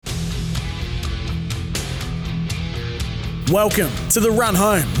Welcome to the Run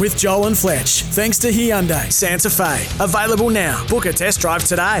Home with Joel and Fletch. Thanks to Hyundai Santa Fe. Available now. Book a test drive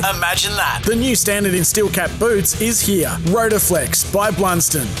today. Imagine that. The new standard in steel cap boots is here. Rotaflex by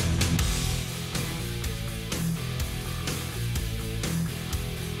Blunston.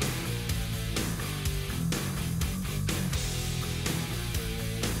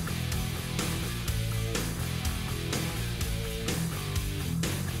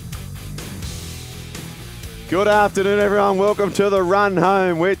 Good afternoon, everyone. Welcome to the Run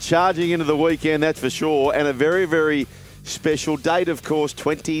Home. We're charging into the weekend, that's for sure, and a very, very special date, of course,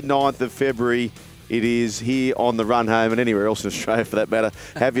 29th of February. It is here on the Run Home and anywhere else in Australia for that matter.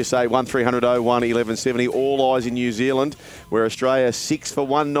 Have you say 1300 01 1170. All eyes in New Zealand, where Australia 6 for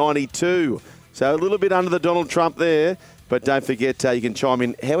 192. So a little bit under the Donald Trump there, but don't forget you can chime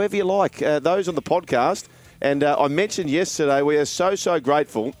in however you like. Those on the podcast, and I mentioned yesterday we are so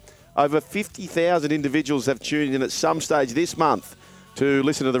grateful. Over 50,000 individuals have tuned in at some stage this month to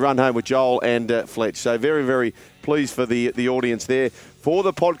listen to the Run Home with Joel and Fletch. So very, very pleased for the audience there. For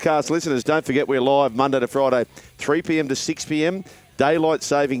the podcast listeners, don't forget we're live Monday to Friday, 3 p.m. to 6 p.m, daylight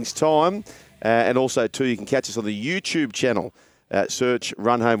savings time. And also, too, you can catch us on the YouTube channel. Search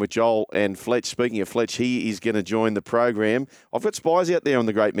Run Home with Joel and Fletch. Speaking of Fletch, he is going to join the program. I've got spies out there on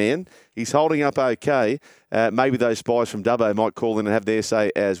the great man. He's holding up okay. Maybe those spies from Dubbo might call in and have their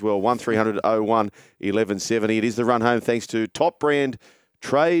say as well. 1300 01 1170. It is the Run Home thanks to Top Brand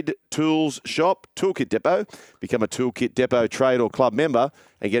Trade Tools Shop, Toolkit Depot. Become a Toolkit Depot trade or club member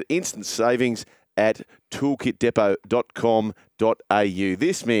and get instant savings at toolkitdepot.com.au.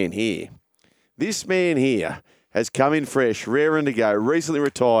 This man here has come in fresh, raring to go, recently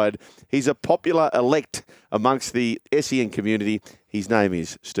retired. He's a popular elect amongst the SEN community. His name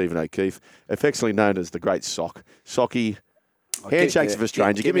is Stephen O'Keefe, affectionately known as the Great SOK. Socky, handshakes of a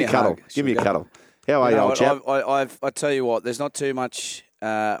stranger. Give me a cuddle. Give me a cuddle. How are you, old chap? I tell you what, there's not too much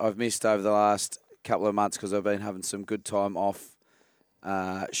I've missed over the last couple of months because I've been having some good time off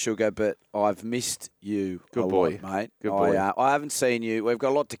sugar, but I've missed you Good boy, lot, mate. Good boy. I haven't seen you. We've got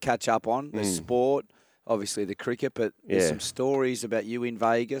a lot to catch up on. The sport. Obviously the cricket, but there's some stories about you in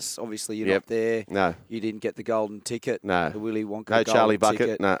Vegas. Obviously you're not there. No. You didn't get the golden ticket. No. The Willy Wonka No golden Charlie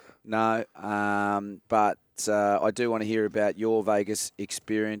Bucket. ticket. No. No. But I do want to hear about your Vegas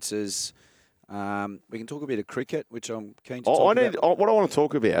experiences. We can talk a bit of cricket, which I'm keen to talk about. What I want to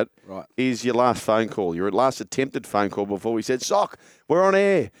talk about is your last phone call, your last attempted phone call before we said, Sock, we're on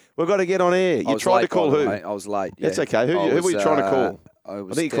air. We've got to get on air. You tried to call who? I was late. Yeah. That's okay. Who were you trying to call? I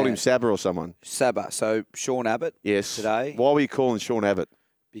think you called him Sabba or someone. Sabba. So Sean Abbott. Yes. Today. Why were you calling Sean Abbott?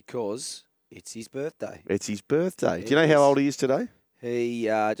 Because it's his birthday. It's his birthday. Do you know how old he is today? He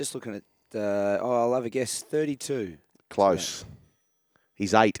just looking at. I'll have a guess. 32. Close.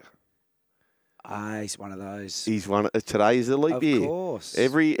 He's 8. He's one of those. He's one. Today is the leap year. Of course.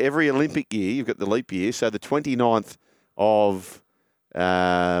 Every Olympic year, you've got the leap year. So the 29th of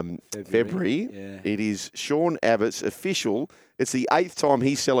February. It is Sean Abbott's official. It's the 8th time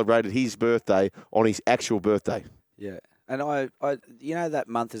he celebrated his birthday on his actual birthday. Yeah, and I that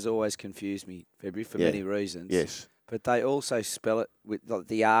month has always confused me, February, for many reasons. Yes. But they also spell it with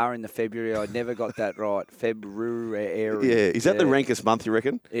the R in the February. I never got that right. February. Yeah. Is that the rankest month, you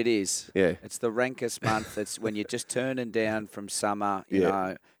reckon? It is. Yeah. It's the rankest month. It's when you're just turning down from summer, you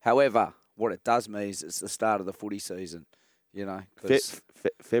know. However, what it does mean is it's the start of the footy season, you know.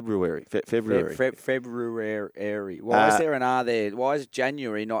 February. February. Why is there an R there? Why does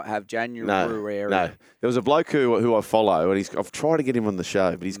January not have January? No. There was a bloke who I follow, and I've tried to get him on the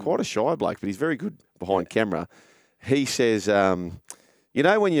show, but he's quite a shy bloke, but he's very good behind camera. He says, you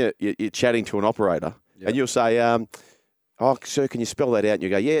know when you're chatting to an operator, and you'll say, oh, sir, can you spell that out? And you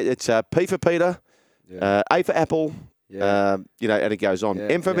go, yeah, it's P for Peter, A for Apple, you know, and it goes on.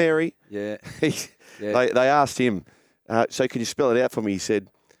 M for Mary. Yeah. They asked him, so can you spell it out for me? He said,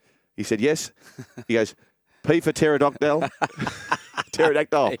 yes. He goes, P for pterodactyl.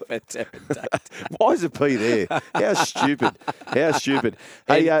 Pterodactyl. Why is a P there? How stupid.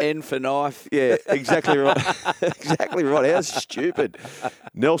 Hey, N for knife. Yeah, exactly right. Exactly right. How stupid.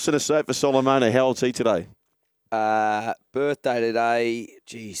 Nelson Assote for Solomona. How old's he today? Birthday today.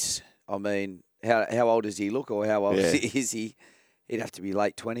 Jeez. I mean, how old does he look, or how old is he? He'd have to be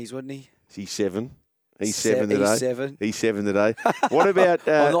late 20s, wouldn't he? Is he 7? He's 7 today. He's 7. He's 7 today. What about?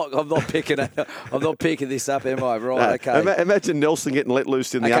 I'm not picking it. I'm not picking this up, am I? Right. No. Okay. Imagine Nelson getting let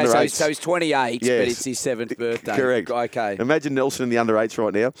loose in the under 8s. So he's 28, but it's his 7th birthday. Correct. Okay. Imagine Nelson in the under 8s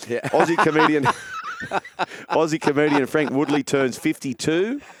right now. Yeah. Aussie comedian Frank Woodley turns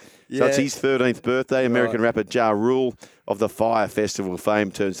 52. So it's his 13th birthday. American rapper Ja Rule of the Fire Festival fame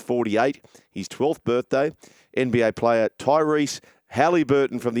turns 48. His 12th birthday. NBA player Tyrese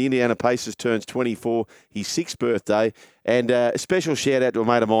Halliburton from the Indiana Pacers turns 24, his 6th birthday. And a special shout-out to a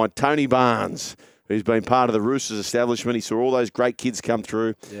mate of mine, Tony Barnes, who's been part of the Roosters establishment. He saw all those great kids come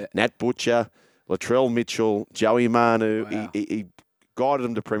through. Yeah. Nat Butcher, Latrell Mitchell, Joey Manu. Wow. He guided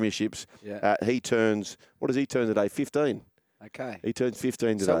them to premierships. Yeah. He turns, what does he turn today? 15. Okay. He turns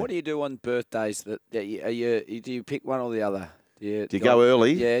 15 today. So what do you do on birthdays? Do you pick one or the other? Do you go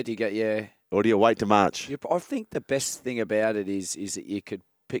early? Yeah. Do you get Or do you wait to March? I think the best thing about it is that you could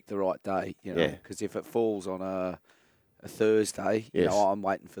pick the right day. Because if it falls on a Thursday, yes. I'm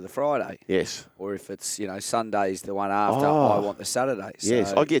waiting for the Friday. Yes. Or if it's Sunday's the one after, I want the Saturday. So.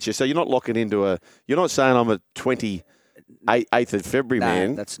 Yes, I get you. So you're not locking into you're not saying I'm a 28th of February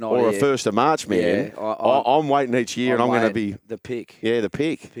man, that's not or a 1st of March man. Yeah, I'm waiting each year, and I'm going to be the pick. Yeah, the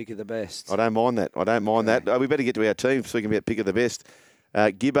pick. Pick of the best. I don't mind that. that. We better get to our team so we can be at pick of the best.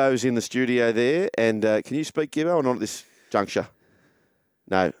 Gibbo's in the studio there, and can you speak Gibbo or not at this juncture?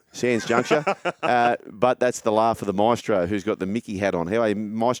 No, Sands juncture. But that's the laugh of the maestro, who's got the Mickey hat on. How are you,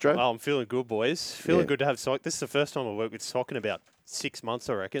 maestro? Oh, I'm feeling good, boys. Feeling good to have SOK. This is the first time I've worked with SOK in about 6 months,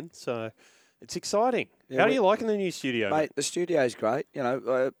 I reckon. So it's exciting. How are you liking the new studio? Mate, the studio's great.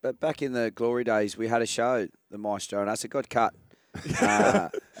 Back in the glory days, we had a show, the maestro, and I said, got cut.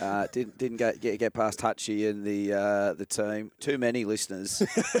 Didn't get past Hutchie and the team. Too many listeners.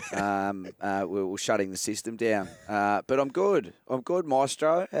 We were shutting the system down. But I'm good.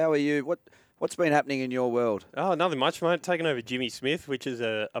 Maestro. How are you? What's been happening in your world? Oh, nothing much, mate. Taking over Jimmy Smith, which is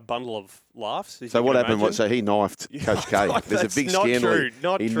a bundle of laughs. So what happened? So he knifed Coach K. There's a big scandal. True.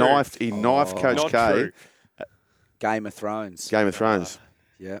 Not he true. He knifed Coach K. True. Game of Thrones.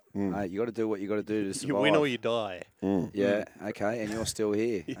 Yeah, you got to do what you got to do to survive. You win or you die. Yeah, okay, and you're still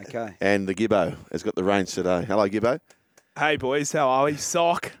here. Okay. And the Gibbo has got the reins today. Hello, Gibbo. Hey, boys, how are we?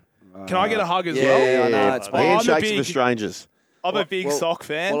 SOK. Can I get a hug as well? Yeah, I know. It's handshakes for strangers. I'm a big SOK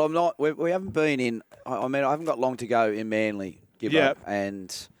fan. Well, I'm not. We haven't been in. I haven't got long to go in Manly, Gibbo. Yep.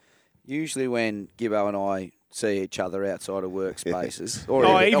 And usually when Gibbo and I see each other outside of workspaces, or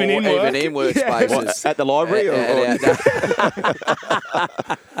even in workspaces, what, at the library,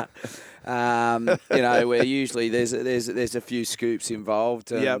 where usually there's a few scoops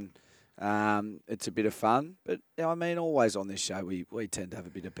involved. And, it's a bit of fun, but always on this show we tend to have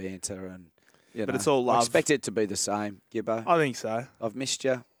a bit of banter and. But it's all love. I expect it to be the same, Gibbo. I think so. I've missed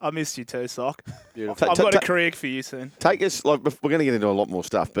you. I missed you too, SOK. Beautiful. I've got a career for you soon. Take us, we're going to get into a lot more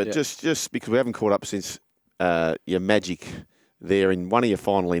stuff, but just because we haven't caught up since your magic there in one of your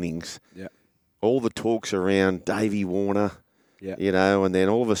final innings, all the talks around Davey Warner, and then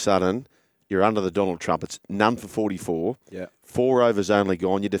all of a sudden you're under the Donald Trump. It's none for 44. 4 overs only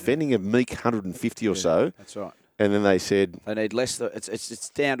gone. You're defending a meek 150 or so. That's right. And then they said they need less. It's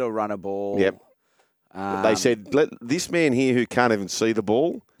down to a runner ball. Yep. They said, let this man here who can't even see the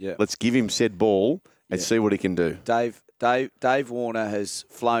ball, let's give him said ball and see what he can do. Dave Warner has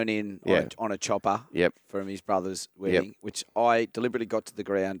flown in on a chopper from his brother's wedding, which I deliberately got to the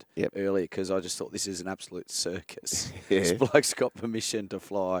ground earlier because I just thought this is an absolute circus. This bloke's got permission to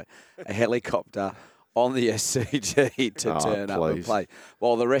fly a helicopter on the SCG to turn up and play.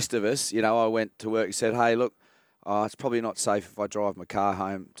 While the rest of us, I went to work and said, hey, look, it's probably not safe if I drive my car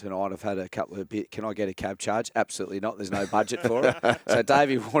home tonight. I've had a couple of bits. Can I get a cab charge? Absolutely not. There's no budget for it. So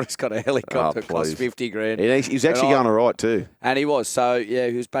Davey Warner's got a helicopter, cost $50,000. He's actually going all right too. And he was. So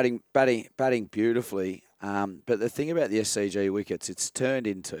he was batting beautifully. But the thing about the SCG wickets, it's turned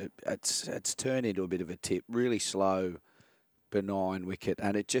into a bit of a tip. Really slow, benign wicket,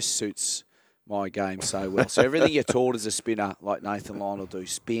 and it just suits my game so well. So everything you're taught as a spinner, like Nathan Lyon will do,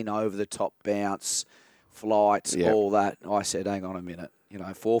 spin over the top, bounce, flights, all that. I said, hang on a minute.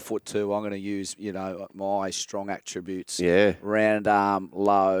 4'2", I'm going to use, my strong attributes. Yeah. Round arm,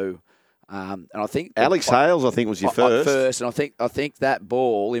 low. And I think Alex Hales, I think, was your first. And I think that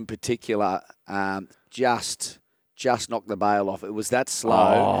ball in particular just knocked the bail off. It was that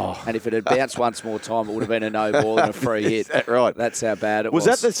slow. And if it had bounced once more time, it would have been a no ball and a free hit. Is that right? That's how bad it was.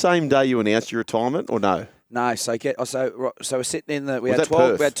 Was that the same day you announced your retirement or no? No, so we're sitting in we had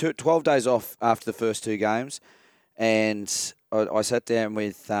 12 days off after the first 2 games, and I sat down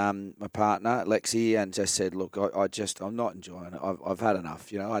with my partner Lexi and just said, look, I'm not enjoying it. I've had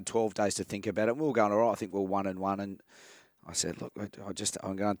enough. I had 12 days to think about it. We were going all right. I think we were 1-1, and I said, look,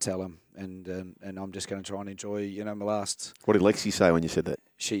 I'm going to tell him, and I'm just going to try and enjoy my last. What did Lexi say when you said that?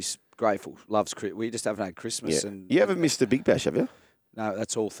 She's grateful, loves Christmas. We just haven't had Christmas, and you haven't missed a big bash, have you? No,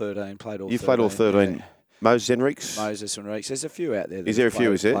 that's all 13. You've played all 13. Yeah. Moses Enriques? Moses Enriques. There's a few out there. Is there a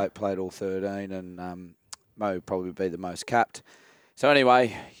few, is there? Played all 13, and Mo probably be the most capped. So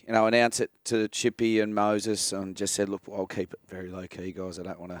anyway, announce it to Chippy and Moses and just said, look, I'll keep it very low key, guys. I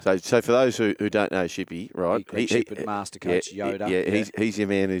don't want to. So for those who don't know Chippy, right? Chippy, master coach Yoda. Yeah, he's your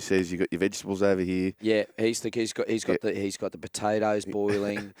man who says you got your vegetables over here. Yeah, he's got the potatoes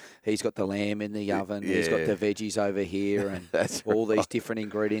boiling. He's got the lamb in the oven. He's got the veggies over here, and all these different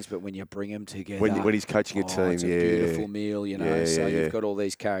ingredients. But when you bring them together, when he's coaching a team, it's a beautiful meal. So you've got all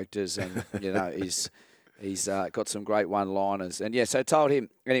these characters, and He's got some great one-liners. And, so I told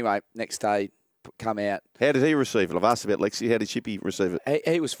him, anyway, next day, come out. How did he receive it? I've asked about Lexi. How did Chippy receive it?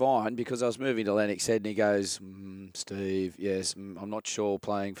 He was fine because I was moving to Lennox Head and he goes, Steve, yes, I'm not sure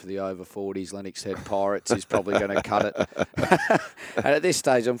playing for the over 40s Lennox Head Pirates is probably going to cut it. And at this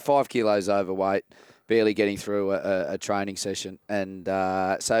stage, I'm 5 kilos overweight, barely getting through a training session. And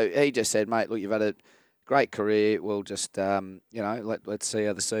so he just said, mate, look, you've had a great career. We'll just, let's see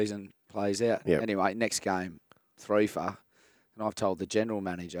how the season plays out. Yep. Anyway, next game, 3-for. And I've told the general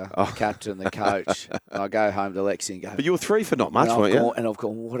manager, the captain, the coach, and I go home to Lexi and go. But you were 3 for not much, weren't you? And I've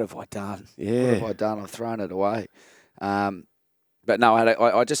gone, what have I done? Yeah. What have I done? I've thrown it away. But no,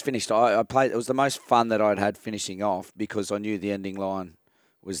 I just finished. I played. It was the most fun that I'd had finishing off because I knew the ending line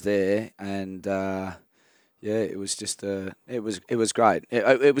was there. And, it was just it was great.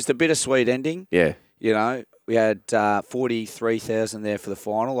 It was the bittersweet ending. Yeah. We had 43,000 there for the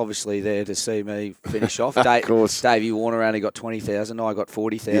final. Obviously, there to see me finish off. Of course. Davey Warner only got 20,000. I got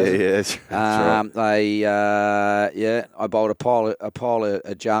 40,000. Yeah, that's right. I bowled a pile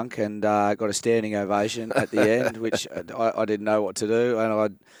of junk and got a standing ovation at the end, which I didn't know what to do.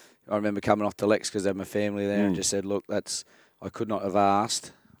 And I remember coming off to Lex because I had my family there and just said, look, I could not have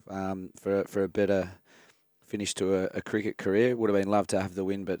asked for a better finish to a cricket career. Would have been loved to have the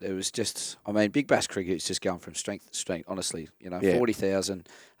win, but it was just, Big Bash cricket is just going from strength to strength, honestly. 40,000,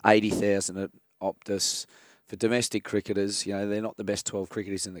 80,000 at Optus. For domestic cricketers, they're not the best 12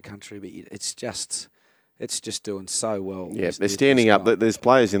 cricketers in the country, but it's just doing so well. Yeah, they're standing up. There's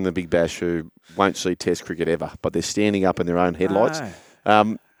players in the Big Bash who won't see Test cricket ever, but they're standing up in their own headlights.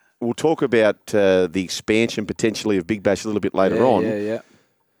 We'll talk about the expansion potentially of Big Bash a little bit later on. Yeah.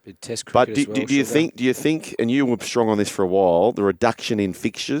 Test cricket but do you think, and you were strong on this for a while, the reduction in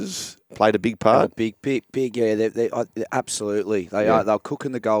fixtures played a big part? Big, yeah. They absolutely. They are. They're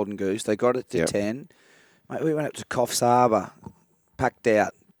cooking the golden goose. They got it to 10. Mate, we went up to Coffs Harbour, packed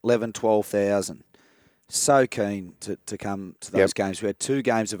out 11,000, 12,000. So keen to come to those games. We had 2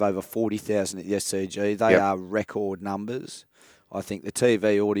 games of over 40,000 at the SCG. They are record numbers. I think the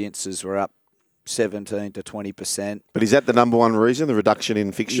TV audiences were up 17 to 20%. But is that the number one reason, the reduction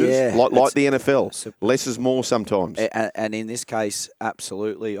in fixtures? Yeah, like the NFL, less is more sometimes. And in this case,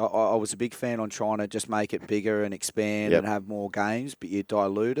 absolutely. I was a big fan on trying to just make it bigger and expand and have more games, but you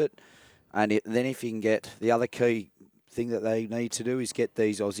dilute it. And then if you can get the other key thing that they need to do is get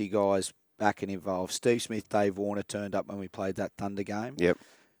these Aussie guys back and involved. Steve Smith, Dave Warner turned up when we played that Thunder game. Yep.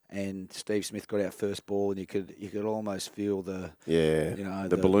 And Steve Smith got our first ball, and you could almost feel the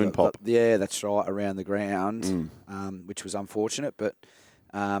balloon pop. That's right, around the ground, which was unfortunate. But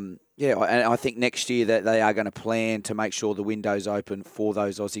and I think next year that they are going to plan to make sure the window's open for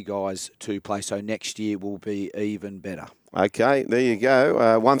those Aussie guys to play. So next year will be even better. Okay, there you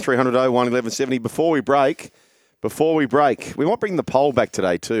go. 1300 01 1170. Before we break, we might bring the poll back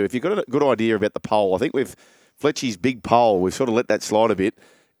today too. If you've got a good idea about the poll, I think with Fletchy's big poll, we've sort of let that slide a bit.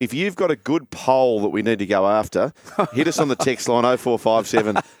 If you've got a good poll that we need to go after, hit us on the text line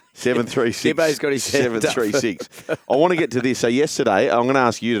 0457 736 Gibbo's got his head 736. I want to get to this. So yesterday, I'm going to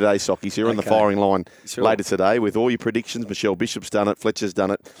ask you today, Socky, so you're on the firing line later today with all your predictions. Michelle Bishop's done it. Fletcher's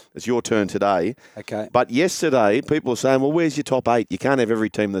done it. It's your turn today. Okay. But yesterday, people are saying, well, where's your top 8? You can't have every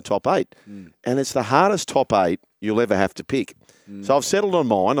team in the top 8. And it's the hardest top 8 you'll ever have to pick. So I've settled on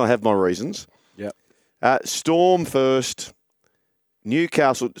mine. I have my reasons. Yep. Storm first.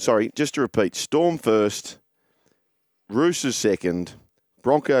 Newcastle, just to repeat, Storm first, Roosters second,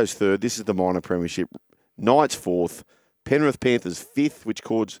 Broncos third. This is the minor premiership. Knights fourth, Penrith Panthers fifth, which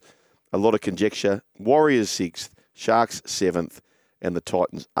caused a lot of conjecture. Warriors sixth, Sharks seventh, and the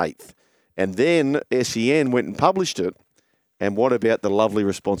Titans eighth. And then SEN went and published it. And what about the lovely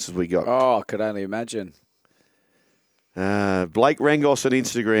responses we got? Oh, I could only imagine. Blake Rangos on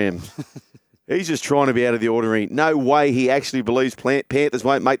Instagram. He's just trying to be out of the ordinary. No way he actually believes Panthers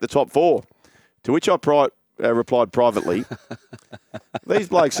won't make the top 4. To which I replied privately, these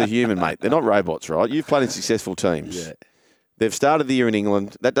blokes are human, mate. They're not robots, right? You've played in successful teams. Yeah. They've started the year in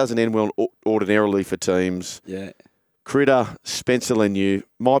England. That doesn't end well ordinarily for teams. Yeah. Critter, Spencer Leniu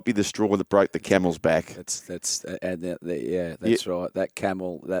might be the straw that broke the camel's back. That's right. That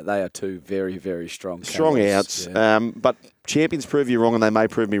camel, they are two very, very strong outs. Yeah. But champions prove you wrong, and they may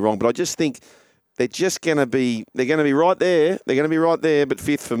prove me wrong. But I just think they're going to be right there. They're going to be right there, but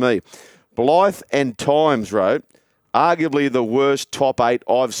fifth for me. Blythe and Times wrote, arguably the worst top 8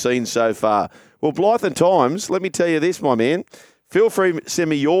 I've seen so far. Well, Blythe and Times, let me tell you this, my man. Feel free to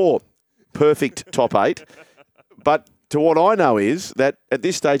send me your perfect top 8. But to what I know is that at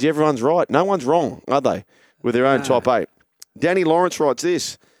this stage, everyone's right. No one's wrong, are they, with their own top 8? Danny Lawrence writes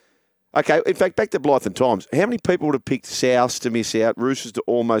this. Okay, in fact, back to Blythe and Times. How many people would have picked South to miss out, Roosters to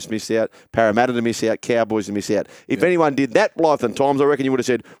almost miss out, Parramatta to miss out, Cowboys to miss out? If anyone did that, Blythe and Times, I reckon you would have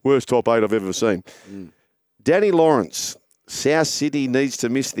said, worst top 8 I've ever seen. Danny Lawrence, South Sydney needs to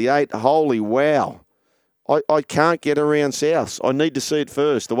miss the 8. Holy wow. I can't get around South. I need to see it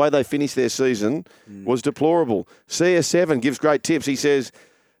first. The way they finished their season was deplorable. CS7 gives great tips. He says,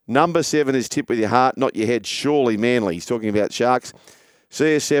 number 7 is tipped with your heart, not your head. Surely Manly. He's talking about Sharks.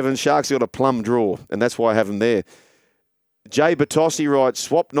 CS7, Sharks got a plum draw, and that's why I have them there. Jay Batossi writes,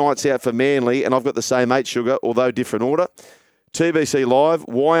 swap Knights out for Manly, and I've got the same 8 sugar, although different order. TBC Live,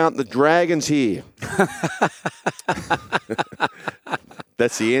 why aren't the Dragons here?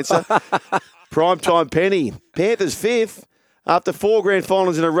 That's the answer. Primetime Penny, Panthers 5th. After 4 grand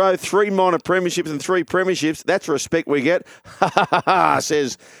finals in a row, 3 minor premierships and 3 premierships. That's respect we get.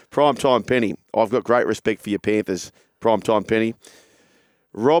 Says Primetime Penny. I've got great respect for your Panthers, Primetime Penny.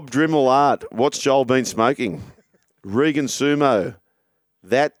 Rob Dremel Art, what's Joel been smoking? Regan Sumo,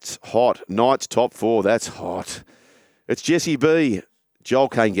 that's hot. Knights top 4, that's hot. It's Jesse B. Joel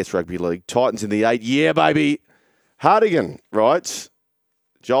Kane gets rugby league. Titans in the 8. Yeah, baby. Hardigan writes,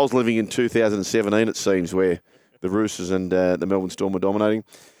 Joel's living in 2017, it seems, where the Roosters and the Melbourne Storm were dominating.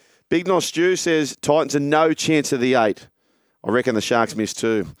 Big Nos Stew says, Titans are no chance of the 8. I reckon the Sharks miss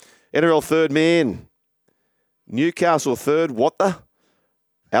 2. NRL third man. Newcastle third. What the?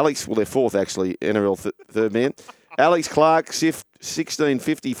 Alex, well, they're 4th, actually, NRL third man. Alex Clark,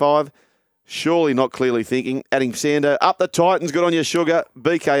 1655. Surely not clearly thinking. Adding Sando. Up the Titans. Good on your sugar.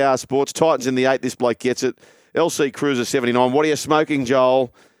 BKR Sports. Titans in the 8. This bloke gets it. LC Cruiser 79. What are you smoking,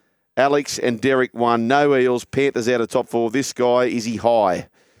 Joel? Alex and Derek 1. No Eels. Panthers out of top 4. This guy, is he high?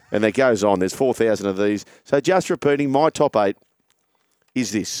 And that goes on. There's 4,000 of these. So just repeating, my top 8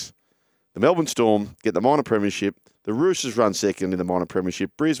 is this. The Melbourne Storm get the minor premiership. The Roosters run second in the minor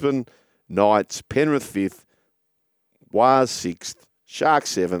premiership. Brisbane, Knights, Penrith 5th. Wars 6th.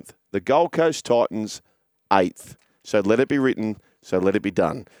 Sharks 7th. The Gold Coast Titans 8th. So let it be written. So let it be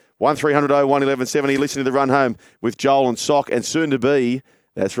done. 1300 01 1170. Listening to the Run Home with Joel and Sok, and soon to be,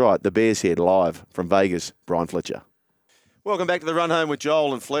 that's right, the Bears Head live from Vegas, BRYAN FLETCHER. Welcome back to the Run Home with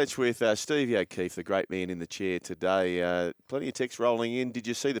Joel and Fletch with Stevie O'Keefe, the great man in the chair today. Plenty of texts rolling in. Did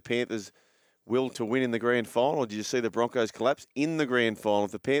you see the Panthers' will to win in the grand final? Or did you see the Broncos collapse in the grand final?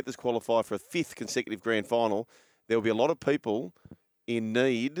 If the Panthers qualify for a 5th consecutive grand final, there will be a lot of people in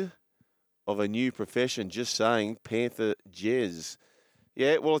need of a new profession. Just saying, Panther Jez.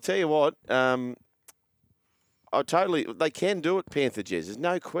 Yeah, well, I'll tell you what. They can do it, Panther Jez. There's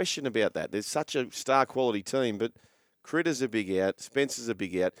no question about that. There's such a star quality team, but Critter's a big out. Spencer's a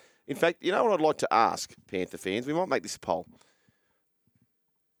big out. In fact, you know what I'd like to ask Panther fans? We might make this a poll.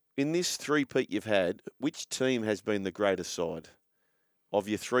 In this three-peat you've had, which team has been the greatest side? Of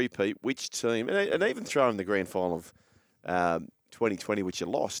your three-peat, which team, and even throw in the grand final of 2020, which you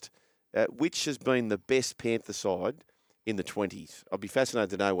lost, which has been the best Panther side in the 20s? I'd be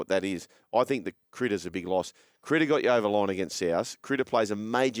fascinated to know what that is. I think the Critter's a big loss. Critter got you over line against South. Critter plays a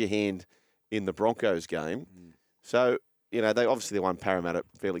major hand in the Broncos game. So, you know, they won Parramatta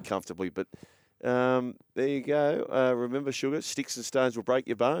fairly comfortably, but there you go. Remember, Sugar, sticks and stones will break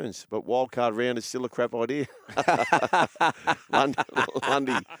your bones, but wildcard round is still a crap idea.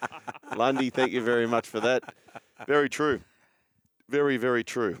 Lundy, thank you very much for that. Very true. Very, very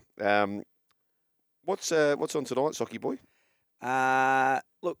true. What's on tonight, Socky boy?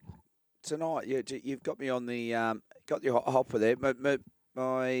 Look, tonight you've got me on the got your hopper there.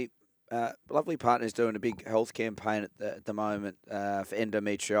 My lovely partner's doing a big health campaign at the moment for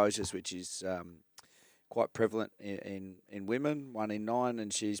endometriosis, which is quite prevalent in women, 1 in 9,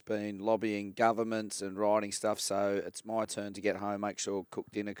 and she's been lobbying governments and writing stuff. So it's my turn to get home, make sure cook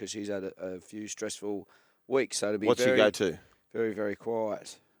dinner because she's had a few stressful weeks. So to be what's your go-to? Very, very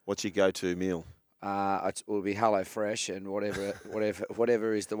quiet. What's your go-to meal? It will be HelloFresh and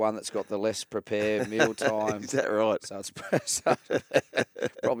whatever is the one that's got the less prepared meal time. Is that right? So it's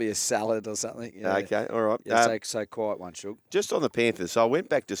probably a salad or something. Yeah. Okay, all right. Yeah, so quiet one, Shug. Just on the Panthers, so I went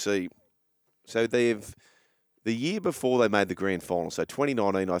back to see. So they've The year before they made the grand final, so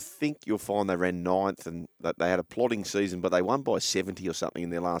 2019, I think you'll find they ran 9th and that they had a plodding season, but they won by 70 or something in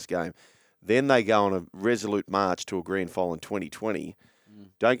their last game. Then they go on a resolute march to a grand final in 2020,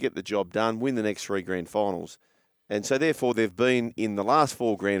 don't get the job done, win the next 3 grand finals. And so, therefore, they've been in the last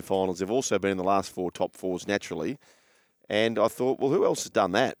 4 grand finals. They've also been in the last 4 top 4s naturally. And I thought, well, who else has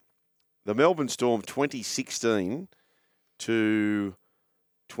done that? The Melbourne Storm 2016 to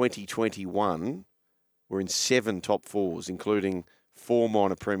 2021 were in 7 top 4s, including 4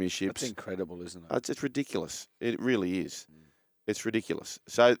 minor premierships. That's incredible, isn't it? It's ridiculous. It really is. It's ridiculous.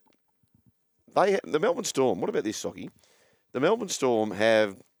 So the Melbourne Storm, what about this, Socky? The Melbourne Storm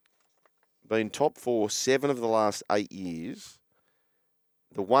have been top 4 7 of the last 8 years.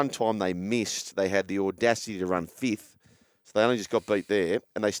 The one time they missed, they had the audacity to run 5th. So they only just got beat there,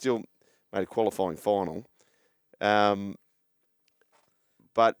 and they still made a qualifying final. But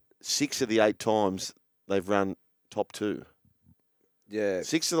 6 of the 8 times they've run top 2. Yeah.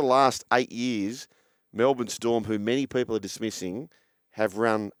 6 of the last 8 years, Melbourne Storm, who many people are dismissing, have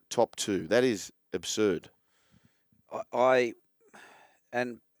run top 2. That is absurd. I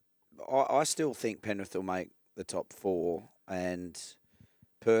still think Penrith will make the top 4, and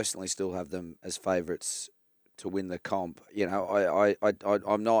personally still have them as favourites to win the comp. You know,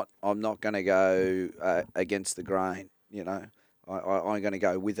 I'm not going to go against the grain. You know, I'm going to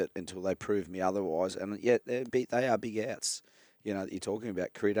go with it until they prove me otherwise. And yet they are big outs. You know, that you're talking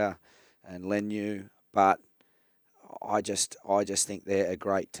about Critter and Lenu, but I just think they're a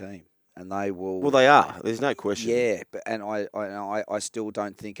great team. And they will. Well, they are. There's no question. Yeah, but I still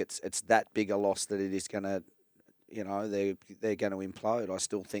don't think it's that big a loss that it is going to, you know, they're going to implode. I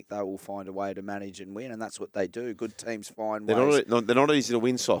still think they will find a way to manage and win, and that's what they do. Good teams find ways. They're not easy to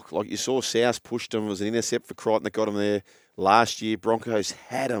win, Sock. Like you saw, South pushed them. It was an intercept for Crichton that got them there last year. Broncos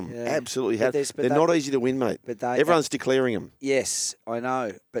had them, absolutely had them. They're not easy to win, mate. But everyone's declaring them. Yes, I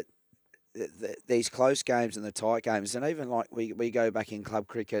know, but these close games and the tight games, and even like we go back in club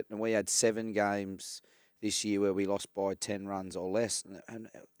cricket and we had 7 games this year where we lost by 10 runs or less, and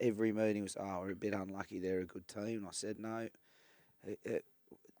every meeting was, we're a bit unlucky, they're a good team. I said, no,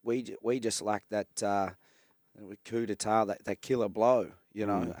 we just lack that coup d'etat, that killer blow, you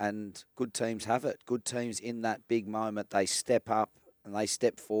know, and good teams have it. Good teams in that big moment, they step up and they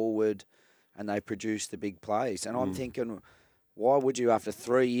step forward and they produce the big plays. And I'm thinking, why would you, after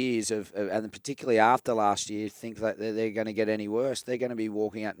 3 years and particularly after last year, think that they're going to get any worse? They're going to be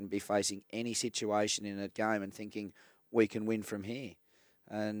walking out and be facing any situation in a game and thinking we can win from here.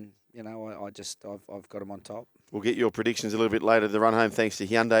 And you know, I've got them on top. We'll get your predictions a little bit later. The run home, thanks to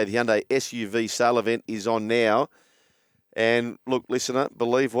Hyundai. The Hyundai SUV sale event is on now. And look, listener,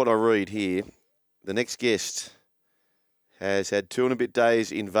 believe what I read here. The next guest has had 2 and a bit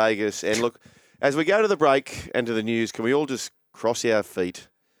days in Vegas. And look, as we go to the break and to the news, can we all just cross our feet,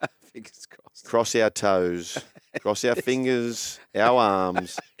 fingers crossed, cross our toes, cross our fingers, our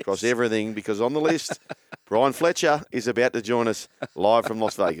arms, cross everything, because on the list, BRYAN FLETCHER is about to join us live from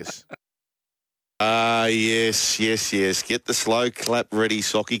Las Vegas. Yes. Get the slow clap ready,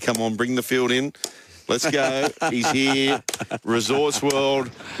 Socky. Come on, bring the field in. Let's go. He's here. Resorts World,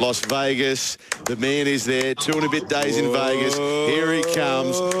 Las Vegas. The man is there. 2 and a bit days in Vegas. Here he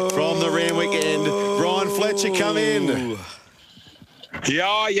comes from the Randwick end. BRYAN FLETCHER, come in.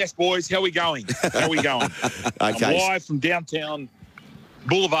 Yeah, yes, boys. How we going? Okay. I'm live from downtown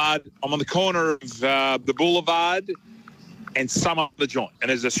Boulevard. I'm on the corner of the Boulevard and some other joint. And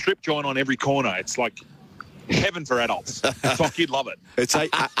there's a strip joint on every corner. It's like heaven for adults. Fuck, you'd love it. It's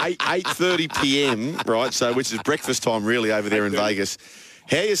 8:30 p.m., right? So, which is breakfast time really over there in Vegas.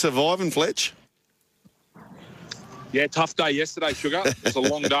 How you surviving, Fletch? Yeah, tough day yesterday, Sugar. It was a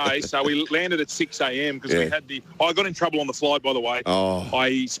long day. So we landed at 6 a.m. because we had I got in trouble on the flight, by the way. Oh.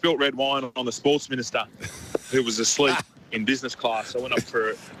 I spilt red wine on the sports minister who was asleep in business class. I went up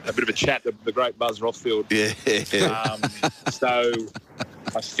for a bit of a chat with the great Buzz Rothfield. Yeah. So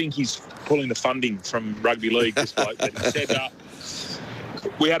I think he's pulling the funding from rugby league, this bloke. But he said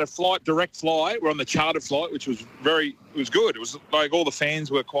we had a direct flight. We're on the chartered flight, which was it was good. It was like all the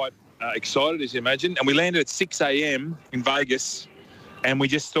fans were quite excited, as you imagine. And we landed at 6 a.m. in Vegas. And we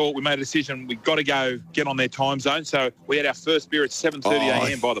just thought, we made a decision, we've got to go get on their time zone. So we had our first beer at 7:30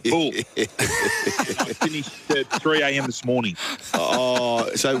 a.m. by the pool. I finished at 3 a.m. this morning. Oh,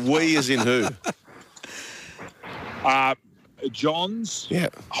 so we as in who? Johns,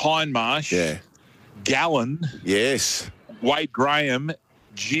 Hindmarsh, Gallen, Wade Graham,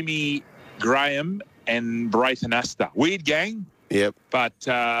 Jimmy Graham, and Brayton Astor. Weird gang. Yep. But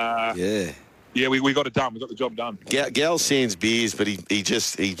Yeah, we got it done. We got the job done. Gal Sands beers, but he's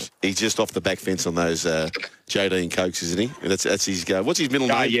just off the back fence on those JD and Cokes, isn't he? And that's his go. What's his middle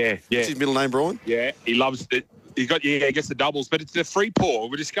name? Yeah. What's his middle name, Brian? Yeah, he loves it. He gets the doubles, but it's the free pour.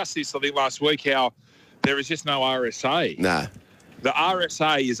 We discussed this, I think, last week, how there is just no RSA. No. The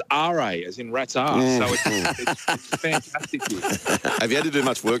RSA is RA, as in rat's arse. So it's fantastic here. Have you had to do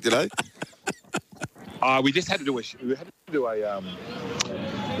much work today? We just had to do a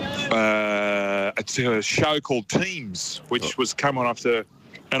show called Teams, which was coming after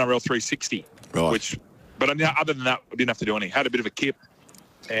NRL 360. Right. But other than that, I didn't have to do anything. Had a bit of a kip,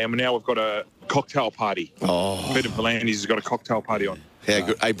 and now we've got a cocktail party. Oh. Peter V'landys has got a cocktail party on. How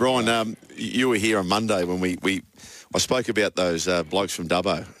good. Hey, Brian, you were here on Monday when I spoke about those blokes from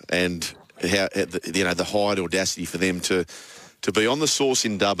Dubbo and how the height audacity for them to be on the Source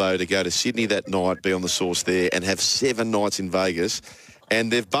in Dubbo, to go to Sydney that night, be on the Source there, and have 7 nights in Vegas, and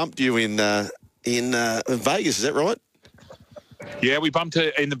they've bumped you in Vegas. Is that right? Yeah, we bumped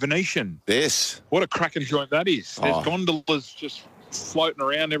it in the Venetian. Yes. What a cracking joint that is. There's gondolas just floating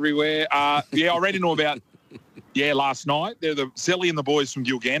around everywhere. I ran into about last night. They're the Zelly and the boys from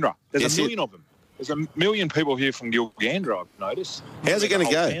Gilgandra. There's a million of them. There's a million people here from Gilgandra, I've noticed. How's it going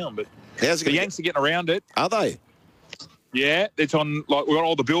to go? The Yanks are getting around it. Are they? Yeah, it's on, we've got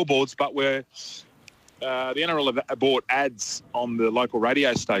all the billboards, but the NRL have bought ads on the local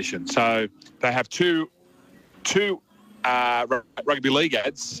radio station. So they have two rugby league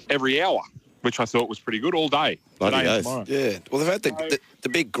ads every hour, which I thought was pretty good all day. Today and tomorrow. Yeah. Well, they've had the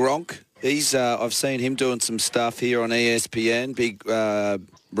big Gronk. He's I've seen him doing some stuff here on ESPN. Big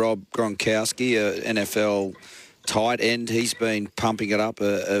Rob Gronkowski, NFL tight end. He's been pumping it up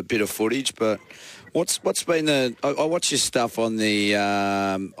a bit of footage. But what's been I watch your stuff on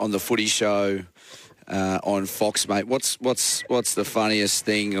the footy show on Fox, mate. What's the funniest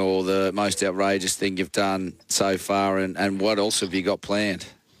thing or the most outrageous thing you've done so far, and what else have you got planned?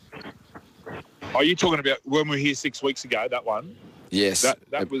 Are you talking about when we were here 6 weeks ago, that one? Yes.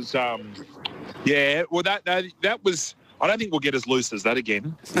 That was, well, that was, I don't think we'll get as loose as that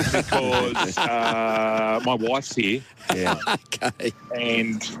again because my wife's here. Yeah. Okay.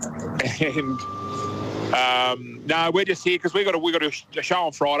 And no, we're just here because we got a show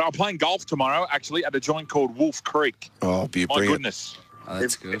on Friday. I'm playing golf tomorrow, actually, at a joint called Wolf Creek. Oh, my goodness. Oh,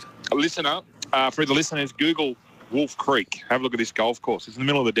 that's good. A listener, for the listeners, Google Wolf Creek. Have a look at this golf course. It's in the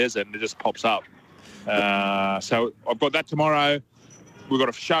middle of the desert and it just pops up. So I've got that tomorrow. We've got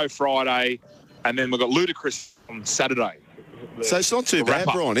a show Friday, and then we've got Ludacris on Saturday. So it's not too bad,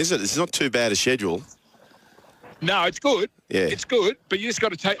 Brian, is it? It's not too bad a schedule. No, it's good. Yeah. It's good, but you just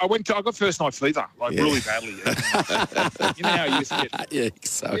got to take... I got first night fever, really badly. You know how you just get... Yeah,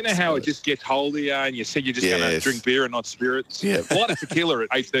 so you know how it just gets hold of you, and you said you're just going to drink beer and not spirits? Yeah. A lot of tequila at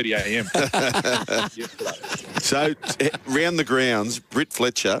 8:30 a.m. yesterday. So, round the grounds, Britt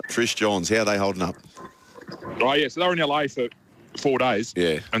Fletcher, Trish Johns, how are they holding up? Oh, yeah, so they were in LA for 4 days.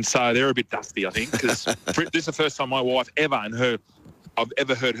 Yeah. And so they're a bit dusty, I think, because this is the first time my wife I've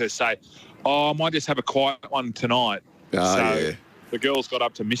ever heard her say, I might just have a quiet one tonight. The girls got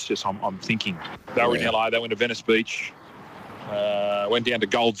up to mischief, I'm thinking. They were in LA, they went to Venice Beach, went down to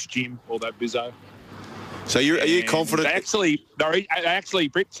Gold's Gym, all that bizzo. So are you confident?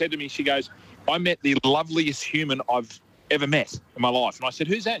 Britt said to me, she goes, I met the loveliest human I've ever met in my life. And I said,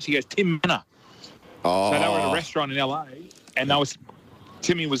 who's that? She goes, Tim Manor. Oh. So they were at a restaurant in LA, and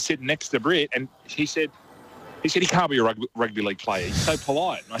Timmy was sitting next to Britt, and he said he can't be a rugby league player. He's so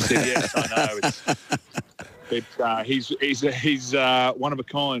polite. And I said, yes, I know. He's one of a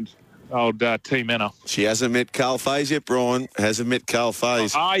kind, old T Manor. She hasn't met Carl Faze yet, Brian. Hasn't met Carl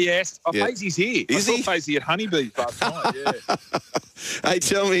Faze. Yes. Faze's here. Is I saw Faze at Honeybees last night, yeah. Hey,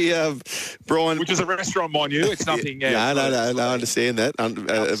 tell me, Brian... Which is a restaurant, mind you. It's nothing... No, I understand that.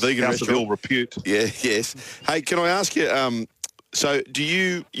 A vegan restaurant. Repute. Yeah, yes. Hey, can I ask you... So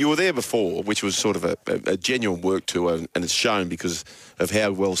you were there before, which was sort of a genuine work tour, and it's shown because of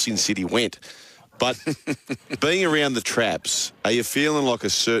how well Sin City went. But being around the traps, are you feeling like a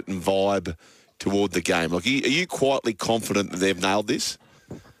certain vibe toward the game? Like, are you quietly confident that they've nailed this?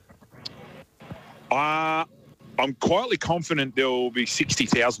 I'm quietly confident there will be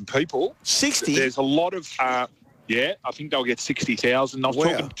 60,000 people. 60? There's a lot of... I think they'll get 60,000. I was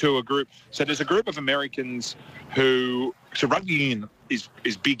talking to a group. So there's a group of Americans who... So rugby union is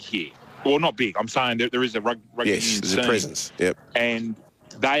big here. Well, not big. I'm saying there is a rugby union scene. Yes, there's a presence. Yep. And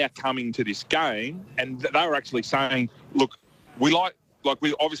they are coming to this game, and they were actually saying, look, we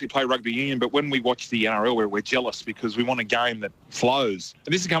obviously play rugby union, but when we watch the NRL, we're jealous because we want a game that flows.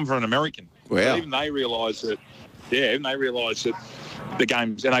 And this has come from an American. Wow. So even they realise that, the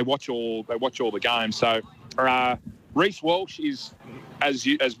games, and they watch all the games. So Reece Walsh is, as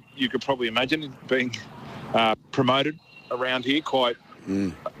you could probably imagine, being promoted around here quite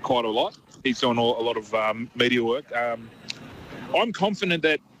a lot. He's doing a lot of media work. I'm confident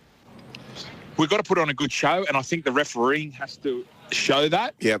that we've got to put on a good show, and I think the refereeing has to show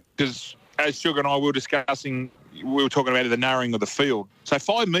that. Yep. Because as Sugar and I were discussing, we were talking about the narrowing of the field. So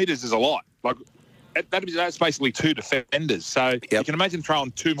 5 metres is a lot. Like that's basically 2 defenders. So you can imagine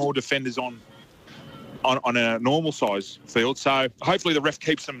throwing 2 more defenders on a normal size field. So hopefully the ref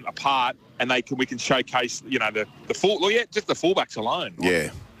keeps them apart, and we can showcase the just the fullbacks alone.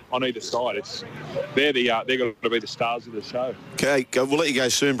 Yeah. On either side, they're going to be the stars of the show. Okay, we'll let you go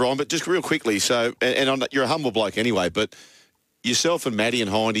soon, Brian. But just real quickly, so you're a humble bloke anyway, but yourself and Maddie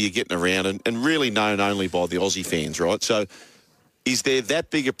and Hindy are getting around and really known only by the Aussie fans, right? So is there that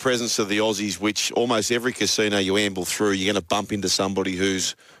big a presence of the Aussies, which almost every casino you amble through, you're going to bump into somebody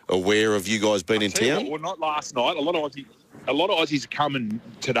who's aware of you guys being in town? Well, not last night. A lot of Aussies are coming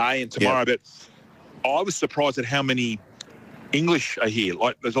today and tomorrow, but I was surprised at how many English are here.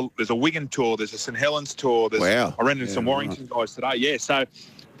 Like there's a Wigan tour, there's a St Helens tour. I ran into some Warrington guys today. Yeah, so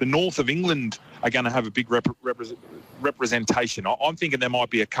the north of England are going to have a big representation. I'm thinking there might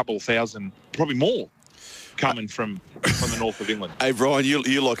be a couple thousand, probably more, coming from the north of England. Hey, Brian,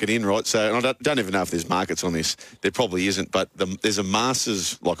 you lock it in, right? So, and I don't even know if there's markets on this. There probably isn't, but there's a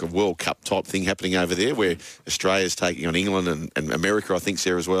Masters, like a World Cup type thing happening over there where Australia's taking on England and America, I think's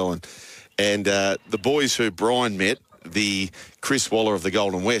there as well. And the boys who Brian met, the Chris Waller of the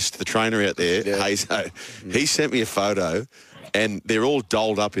Golden West, the trainer out there, Hazo, he sent me a photo, and they're all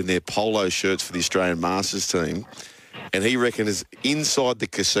dolled up in their polo shirts for the Australian Masters team. And he reckons inside the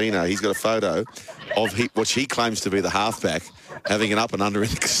casino, he's got a photo of what he claims to be the halfback having an up and under in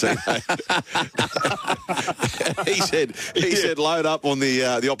the casino. he said, load up on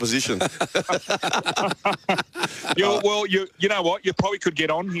the opposition. Well, you know what? You probably could get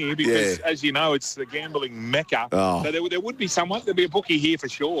on here because, as you know, it's the gambling mecca. Oh. So there would be someone. There'd be a bookie here for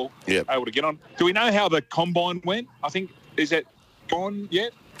sure. Able to get on. Do we know how the combine went? I think, is it gone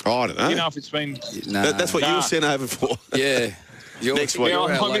yet? Oh, I don't know. You know if it's been... No. That's what you were sent over for. Yeah. Next week. Yeah,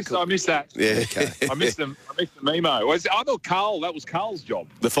 I missed that. Yeah. Okay. I missed the memo. I thought Carl, that was Carl's job.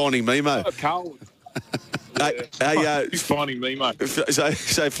 The finding Memo. Carl. Finding Memo.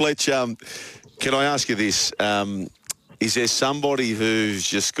 So Fletch, can I ask you this? Is there somebody who's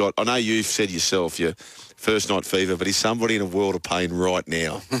just got... I know you've said yourself, your first night fever, but is somebody in a world of pain right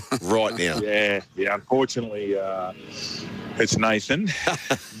now? Right now. Yeah. Unfortunately, it's Nathan.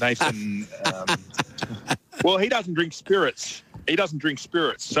 Nathan... well, he doesn't drink spirits.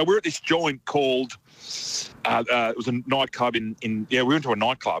 So we're at this joint called... it was a nightclub we went to a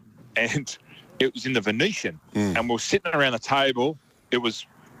nightclub, and it was in the Venetian. And we were sitting around the table. It was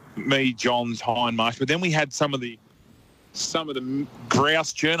me, Johns, Hindmarsh, but then we had some of the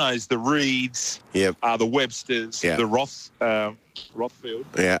grouse journos, the Reeds, the Websters, the Rothfield.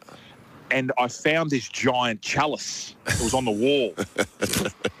 Yeah. And I found this giant chalice. It was on the wall.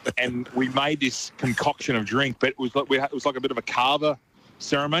 And we made this concoction of drink, but it was like a bit of a carver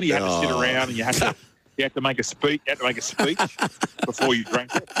ceremony. You had to sit around and you had to make a speech. You had to make a speech before you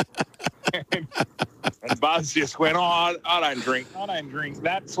drank it. And Buzz just went, I don't drink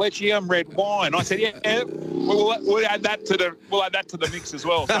that. Fletchy, I'm red wine. I said, we'll add that to the mix as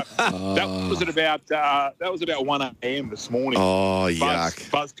well. So that was at about 1 a.m. this morning. Oh, yuck.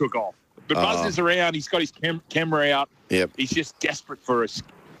 Buzz took off. But Buzz is around. He's got his camera out. Yep. He's just desperate for a scoop.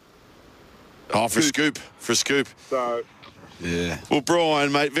 So, yeah. Well,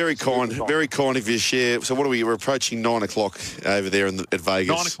 Brian, mate, very kind of you to share. So what are we? We're approaching 9 o'clock over there at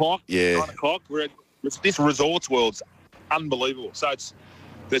Vegas. 9 o'clock? Yeah. 9 o'clock. This Resorts World's unbelievable. So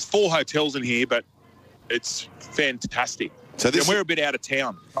there's 4 hotels in here, but it's fantastic. So we're a bit out of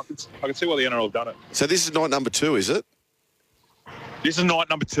town. I can see why the NRL have done it. So this is night number 2, is it? This is night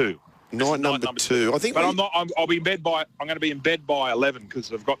number 2. Night number 2. I think. But I'll be in bed by. I'm going to be in bed by 11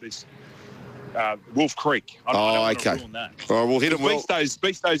 because I've got this Wolf Creek. I don't okay. That. All right, we'll hit him well.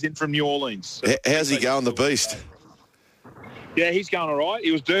 Beasto's in from New Orleans. So how's he going, the Beast? Yeah, he's going all right.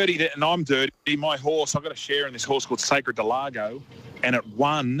 He was dirty, and I'm dirty. My horse, I've got a share in this horse called Sacred Delago, and it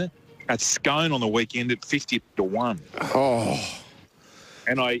won at Scone on the weekend at 50-1. Oh.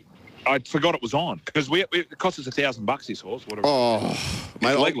 And I forgot it was on because it cost us $1,000 this horse. Whatever. Oh,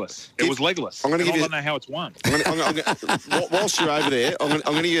 mate, legless. It was legless. I don't know how it's won. Whilst you're over there, I'm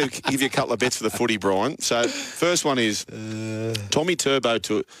going to give you a couple of bets for the footy, Brian. So first one is Tommy Turbo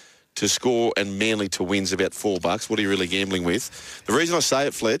to score and Manly to win's about $4. What are you really gambling with? The reason I say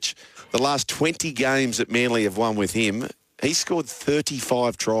it, Fletch, the last 20 games that Manly have won with him He scored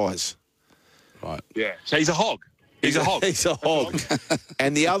 35 tries. Right. Yeah. So he's a hog. He's a hog. He's a hog.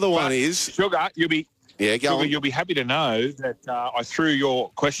 And the other one is... Sugar, you'll be... Yeah, go on. You'll be happy to know that I threw your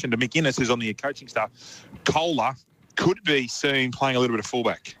question to Mick Innes, who's on the coaching staff. Kohler could be seen playing a little bit of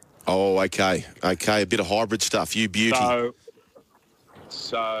fullback. Oh, okay. Okay, a bit of hybrid stuff. You beauty.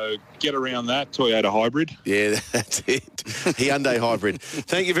 So get around that Toyota hybrid. Yeah, that's it. Hyundai hybrid.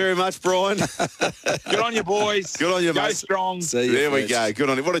 Thank you very much, Brian. Good on you, boys. Good on you, Go mate. strong. There we go. Good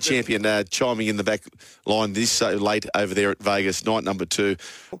on you. What a champion chiming in the back line this so late over there at Vegas, night number 2.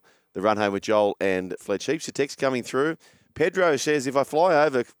 The run home with Joel and Fletch. Heaps of text coming through. Pedro says, if I fly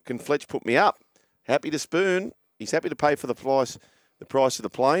over, can Fletch put me up? Happy to spoon. He's happy to pay for the price of the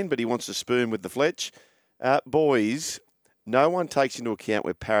plane, but he wants to spoon with the Fletch. Boys, no one takes into account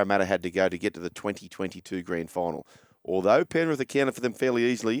where Parramatta had to go to get to the 2022 grand final. Although Penrith accounted for them fairly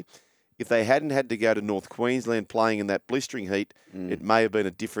easily, if they hadn't had to go to North Queensland playing in that blistering heat, it may have been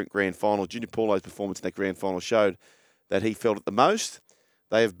a different grand final. Junior Paulo's performance in that grand final showed that he felt it the most.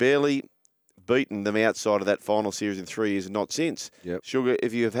 They have barely beaten them outside of that final series in 3 years and not since. Yep. Sugar,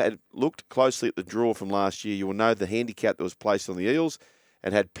 if you have looked closely at the draw from last year, you will know the handicap that was placed on the Eels.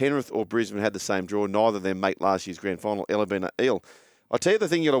 And had Penrith or Brisbane had the same draw, neither of them make last year's grand final, Eleebana Eel. I'll tell you the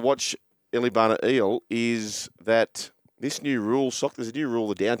thing you got to watch Eleebana Eel is that this new rule, SOK, there's a new rule,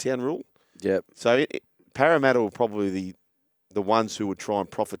 the downtown rule. Yep. So Parramatta were probably the ones who would try and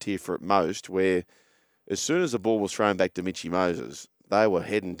profiteer for it most, where as soon as the ball was thrown back to Mitchy Moses, they were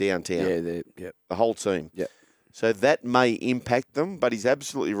heading downtown. Yeah, the whole team. Yeah. So that may impact them, but he's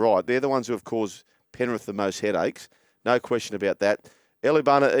absolutely right. They're the ones who have caused Penrith the most headaches. No question about that.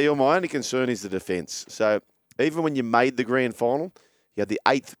 Eleebana Eel, my only concern is the defence. So even when you made the grand final, you had the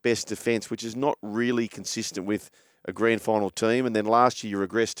 8th best defence, which is not really consistent with a grand final team. And then last year you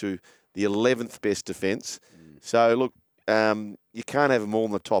regressed to the 11th best defence. So look, you can't have them all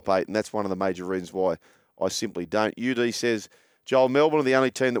in the top 8, and that's one of the major reasons why I simply don't. UD says, Joel, Melbourne are the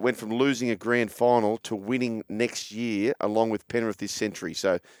only team that went from losing a grand final to winning next year, along with Penrith this century.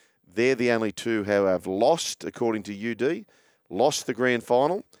 So they're the only two who have lost, according to UD, lost the grand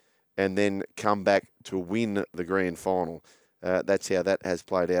final, and then come back to win the grand final. That's how that has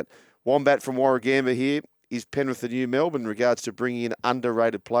played out. Wombat from Warragamba here. Is Penrith the new Melbourne in regards to bringing in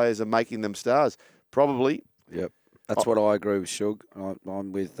underrated players and making them stars? Probably. Yep. That's what I agree with, Shug.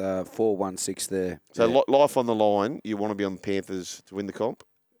 I'm with 4-1-6 there. So life on the line, you want to be on the Panthers to win the comp?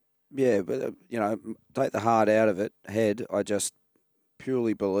 Yeah, but, take the heart out of it, head. I just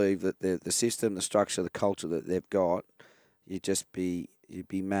purely believe that the system, the structure, the culture that they've got, you'd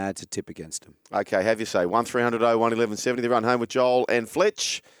be mad to tip against them. Okay, have you say. 1300 01 1170. The run home with Joel and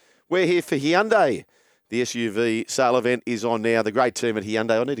Fletch. We're here for Hyundai. The SUV sale event is on now. The great team at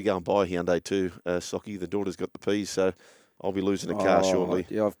Hyundai. I need to go and buy a Hyundai too, Socky. The daughter's got the P's, so I'll be losing a car shortly.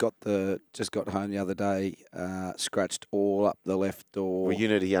 Yeah, I've just got home the other day, scratched all up the left door. Well, you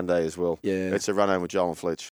need a Hyundai as well. Yeah. It's a run home with Joel and Fletch.